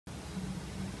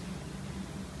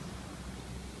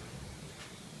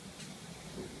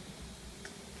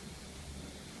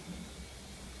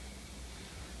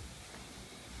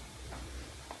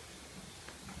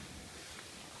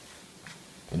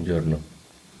Giorno.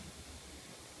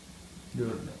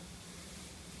 Giorno.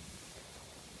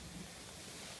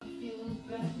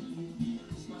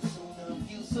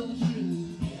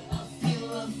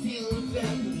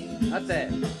 A te.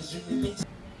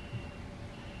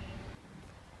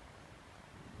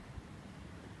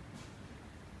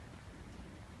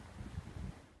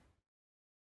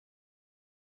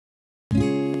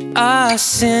 I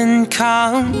sin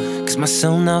calm, cause my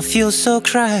soul now feels so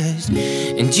crushed.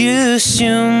 And you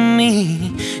assume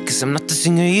me, cause I'm not the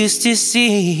singer you used to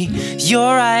see.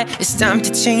 You're right, it's time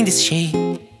to change this shape.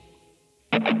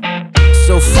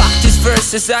 So fuck these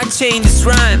verses, I change this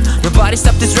rhyme. Nobody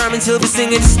stop this rhyme until we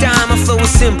sing it this time. My flow is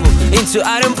simple, into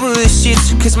I don't bullshit,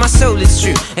 cause my soul is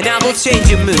true. And I will change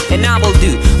your mood, and I will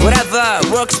do whatever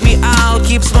works me out.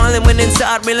 Keep smiling when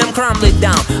inside me I'm crumbling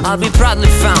down. I'll be proudly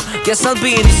found, guess I'll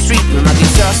be in the street with my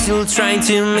guitar still trying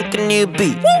to make a new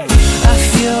beat.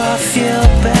 I feel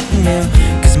better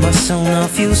now, cause my soul now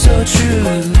feels so true.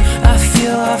 I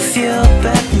feel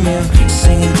better now,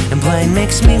 singing and playing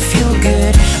makes me feel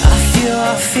good.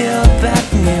 I feel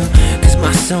better now, cause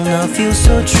my soul now feels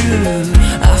so true.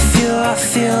 I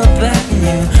feel better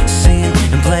now, singing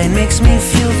and playing makes me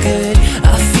feel good.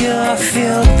 I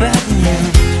feel better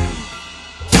now.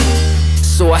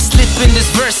 So I slip in this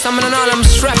verse, I'm an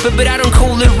anonymous rapper, but I don't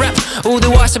call it rap.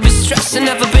 Otherwise I've been stressed and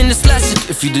never been this blessed.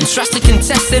 If you don't trust it,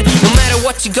 contest it. No matter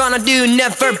what you're gonna do,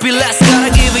 never be less.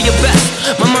 Gotta give it your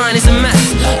best, my mind is a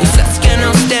mess. If that's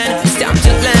cannot stand, it's time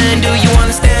to land. Do you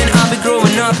understand? I'll be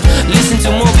growing up. Listen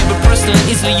to more people personal,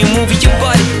 easily you move your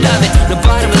body. Love it,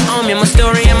 nobody will own me, my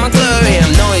story and my glory.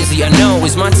 I'm noisy, I know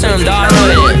it's my turn,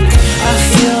 darling.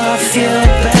 I feel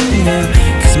better now,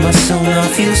 cause my soul now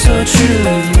feels so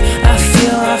true.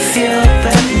 I feel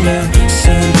better now,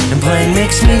 singing and playing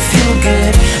makes me feel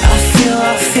good. I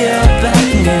feel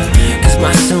better now, cause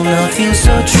my soul now feels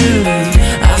so true.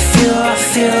 I feel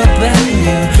better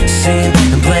now, singing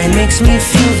and playing makes me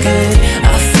feel good.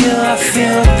 I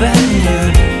feel better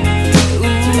now.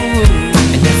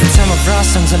 And every time I write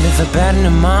songs I live a better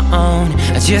than my own.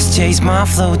 I just chase my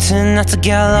flow, tend not to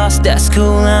get lost. That's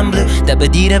cool and blue,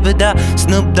 da-ba-dee-da-ba-da.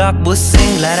 Snoop Dogg will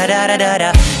sing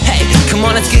la-da-da-da-da-da. Hey, come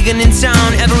on, it's gigging in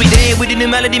town every day with a new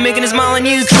melody, making a smile and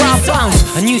new crowd bounce.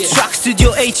 A new track,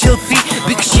 studio HLP.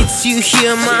 Big shits you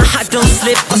hear, my heart don't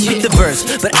slip. I spit the verse,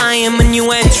 but I am a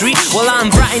new entry. While I'm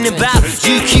writing about,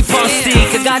 you keep on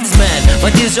stick. I got this man,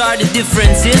 but these are the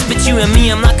differences. But you and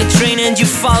me, I'm like a train and you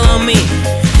follow me.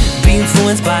 Be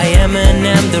influenced by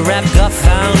Eminem, the rap got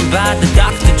found by the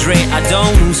Dr. Dre. I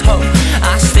don't lose hope,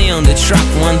 I stay on the track.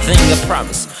 One thing I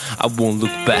promise, I won't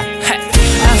look back. Hey.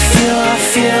 I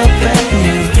feel better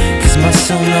now, cause my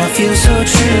soul now feels so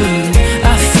true.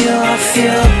 I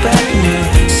feel better now,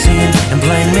 singing and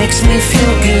playing makes me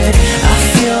feel good. I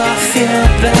feel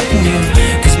better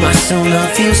now, cause my soul now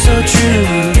feels so true.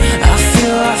 I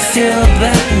feel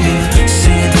better now,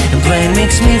 singing and playing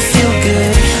makes me feel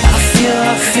good.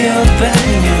 I feel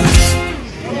better now.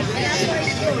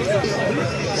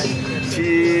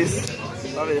 Cheese.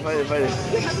 Fai.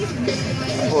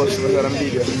 A posto, per fare un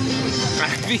video.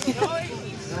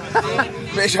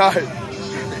 Speciale.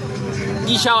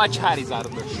 Di ciao a Charizard.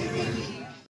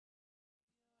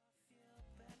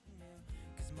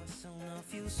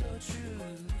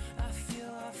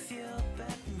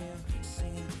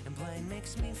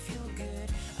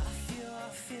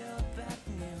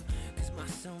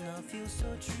 Feels so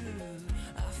true.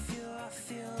 I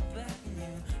feel better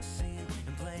now, singing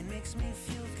and playing makes me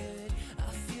feel good.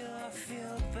 I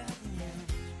feel better now.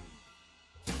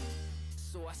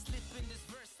 So I slip in this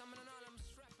verse.